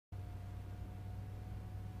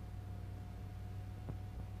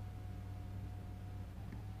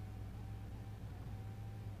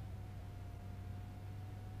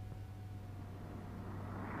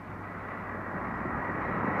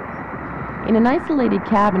In an isolated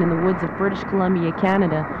cabin in the woods of British Columbia,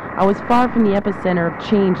 Canada, I was far from the epicenter of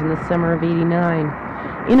change in the summer of '89.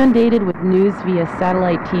 Inundated with news via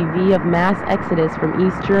satellite TV of mass exodus from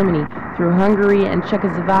East Germany through Hungary and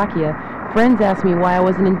Czechoslovakia, friends asked me why I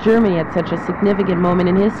wasn't in Germany at such a significant moment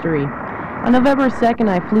in history. On November 2nd,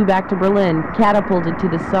 I flew back to Berlin, catapulted to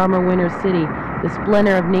the somber winter city, the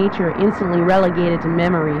splendor of nature instantly relegated to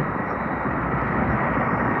memory.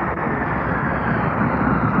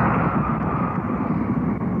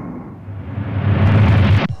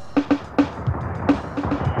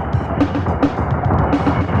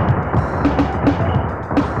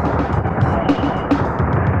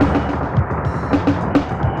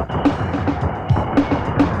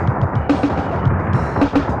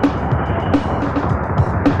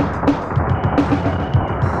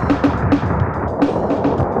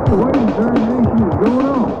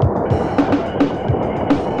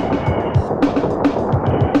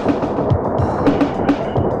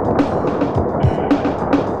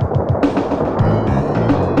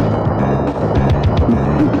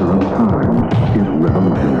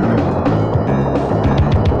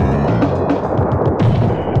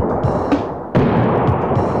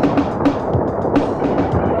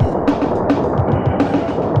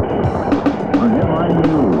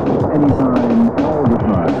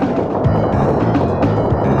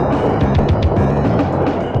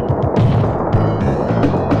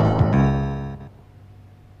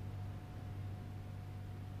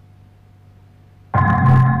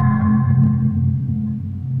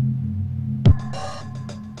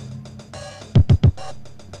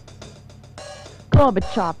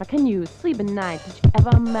 Gorbachev, can you sleep at night? Did you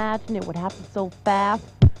ever imagine it would happen so fast?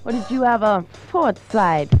 Or did you have a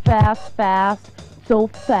foresight? Fast, so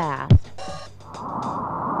fast.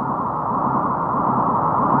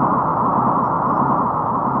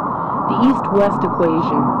 The East-West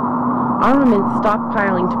equation. Armaments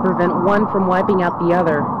stockpiling to prevent one from wiping out the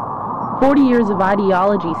other. 40 years of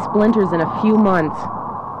ideology splinters in a few months.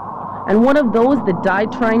 And what of those that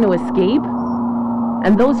died trying to escape?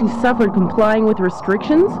 And those who suffered complying with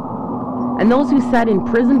restrictions? And those who sat in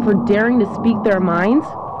prison for daring to speak their minds?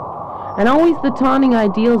 And always the taunting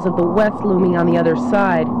ideals of the West looming on the other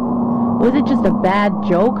side. Was it just a bad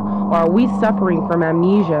joke, or are we suffering from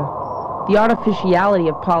amnesia? The artificiality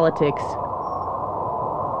of politics.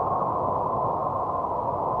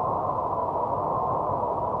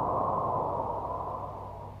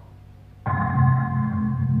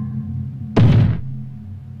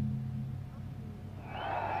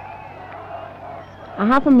 A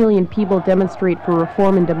 500,000 people demonstrate for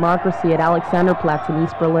reform and democracy at Alexanderplatz in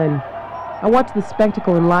East Berlin. I watch the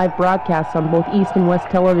spectacle in live broadcasts on both East and West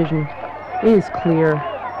television. It is clear.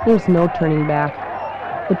 There's no turning back.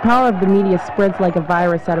 The power of the media spreads like a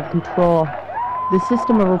virus out of control. The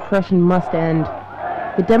system of oppression must end.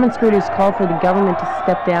 The demonstrators call for the government to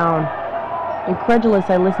step down. Incredulous,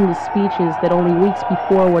 I listen to speeches that only weeks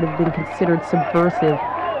before would have been considered subversive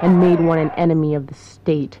and made one an enemy of the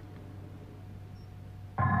state.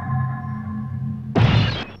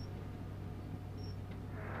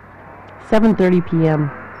 7:30 p.m.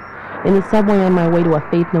 In the subway on my way to a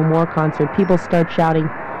Faith No More concert, people start shouting,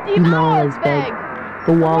 "The mall is big.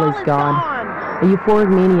 The wall is gone." A euphoric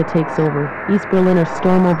mania takes over. East Berliners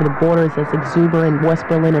storm over the borders as exuberant West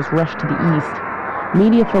Berliners rush to the east.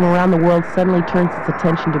 Media from around the world suddenly turns its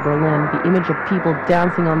attention to Berlin. The image of people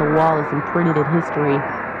dancing on the wall is imprinted in history.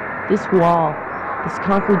 This wall, this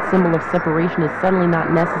concrete symbol of separation, is suddenly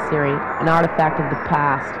not necessary, an artifact of the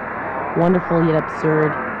past. Wonderful yet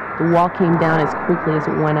absurd. The wall came down as quickly as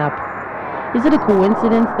it went up. Is it a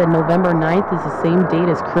coincidence that November 9th is the same date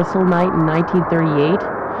as Crystal Night in 1938?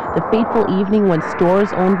 The fateful evening when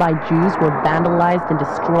stores owned by Jews were vandalized and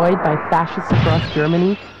destroyed by fascists across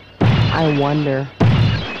Germany? I wonder.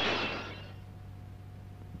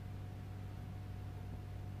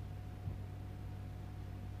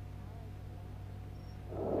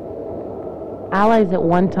 Allies at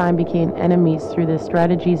one time became enemies through the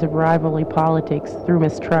strategies of rivalry politics, through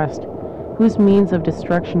mistrust. Whose means of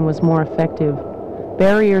destruction was more effective?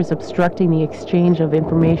 Barriers obstructing the exchange of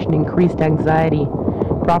information increased anxiety.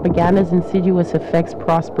 Propaganda's insidious effects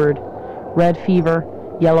prospered. Red fever,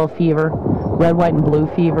 yellow fever, red, white, and blue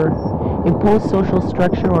fever. Imposed social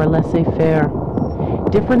structure or laissez-faire.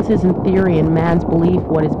 Differences in theory and man's belief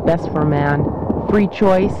what is best for man. Free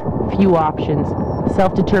choice, few options.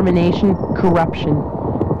 Self-determination, corruption.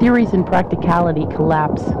 Theories and practicality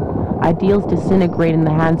collapse. Ideals disintegrate in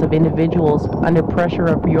the hands of individuals under pressure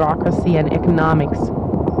of bureaucracy and economics.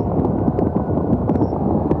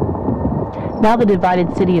 Now the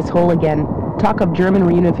divided city is whole again. Talk of German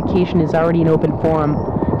reunification is already an open forum.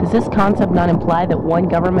 Does this concept not imply that one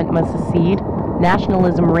government must secede?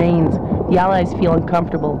 Nationalism reigns. The Allies feel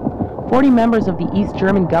uncomfortable. 40 members of the East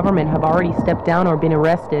German government have already stepped down or been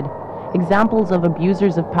arrested. Examples of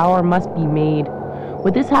abusers of power must be made.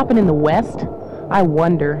 Would this happen in the West? I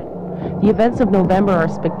wonder. The events of November are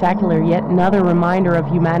spectacular, yet another reminder of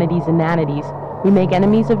humanity's inanities. We make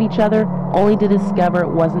enemies of each other, only to discover it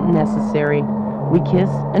wasn't necessary. We kiss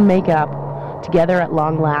and make up, together at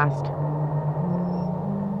long last.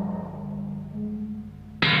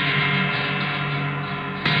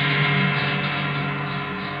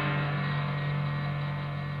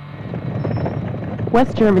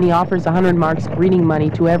 West Germany offers 100 marks greeting money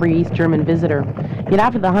to every East German visitor. Yet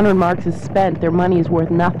after the 100 marks is spent, their money is worth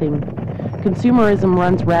nothing. Consumerism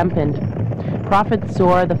runs rampant. Profits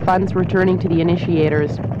soar, the funds returning to the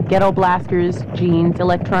initiators. Ghetto blasters, jeans,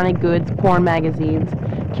 electronic goods, porn magazines,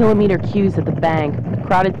 kilometer queues at the bank,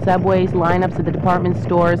 crowded subways, lineups at the department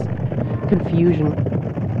stores, confusion.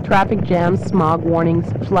 Traffic jams, smog warnings,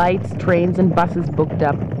 flights, trains, and buses booked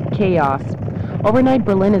up. Chaos. Overnight,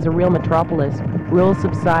 Berlin is a real metropolis. Rules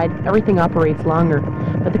subside, everything operates longer.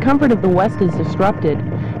 But the comfort of the West is disrupted,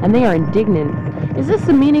 and they are indignant. Is this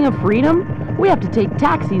the meaning of freedom? We have to take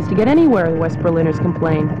taxis to get anywhere, the West Berliners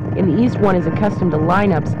complain. In the East, one is accustomed to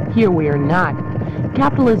lineups. Here we are not.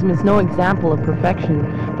 Capitalism is no example of perfection,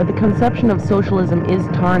 but the conception of socialism is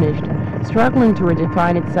tarnished. Struggling to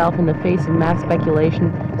redefine itself in the face of mass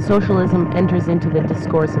speculation, socialism enters into the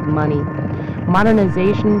discourse of money.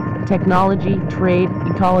 Modernization, technology, trade,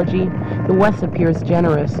 ecology, the West appears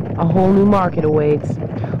generous. A whole new market awaits.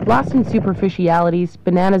 Lost in superficialities,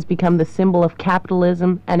 bananas become the symbol of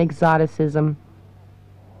capitalism and exoticism.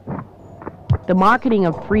 The marketing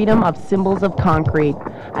of freedom of symbols of concrete.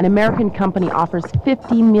 An American company offers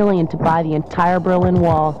 $50 million to buy the entire Berlin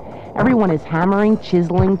Wall. Everyone is hammering,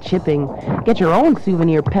 chiseling, chipping. Get your own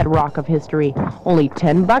souvenir pet rock of history. Only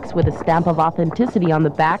 $10 with a stamp of authenticity on the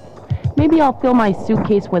back. Maybe I'll fill my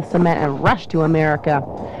suitcase with cement and rush to America.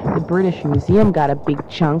 The British Museum got a big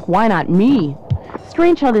chunk. Why not me?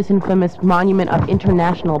 Strange how this infamous monument of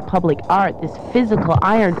international public art, this physical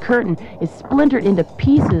iron curtain, is splintered into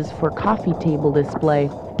pieces for coffee table display.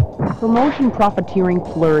 Promotion profiteering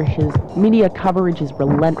flourishes. Media coverage is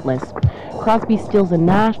relentless. Crosby, Stills and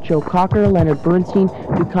Nash, Joe Cocker, Leonard Bernstein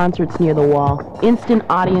do concerts near the wall. Instant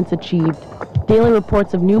audience achieved. Daily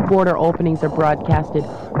reports of new border openings are broadcasted.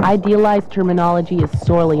 Idealized terminology is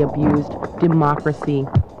sorely abused. Democracy.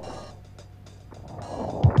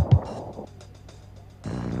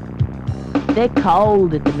 They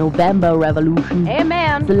called it the November Revolution.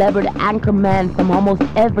 Amen. Celebrity anchormen from almost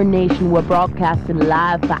every nation were broadcasting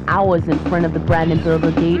live for hours in front of the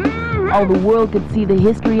Brandenburger Gate. All the world could see the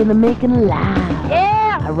history in the making live.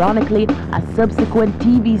 Yeah. Ironically, a subsequent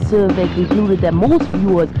TV survey concluded that most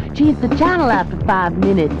viewers changed the channel after 5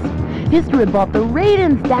 minutes. History brought the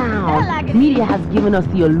ratings down. Media has given us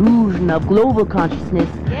the illusion of global consciousness,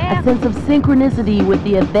 a sense of synchronicity with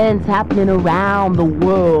the events happening around the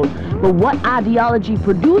world. But what ideology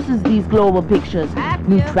produces these global pictures?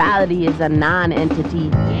 Neutrality is a non-entity.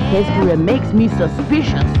 History makes me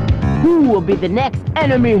suspicious. Who will be the next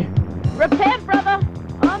enemy? Repent, brother.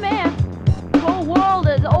 Amen. The whole world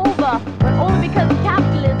is over, but only because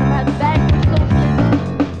capitalism has vanquished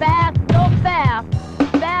socialism. Fast, so fast.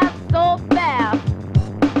 Fast, so fast.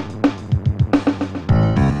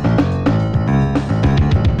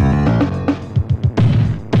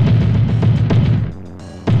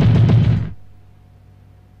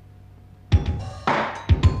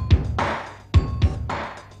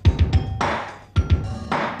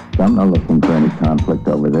 I'm not looking for any conflict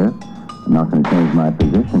over this. I'm not going to change my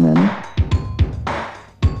position any.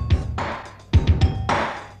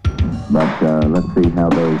 But let's see how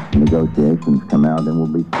those negotiations come out, and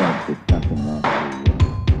we'll start discussing that.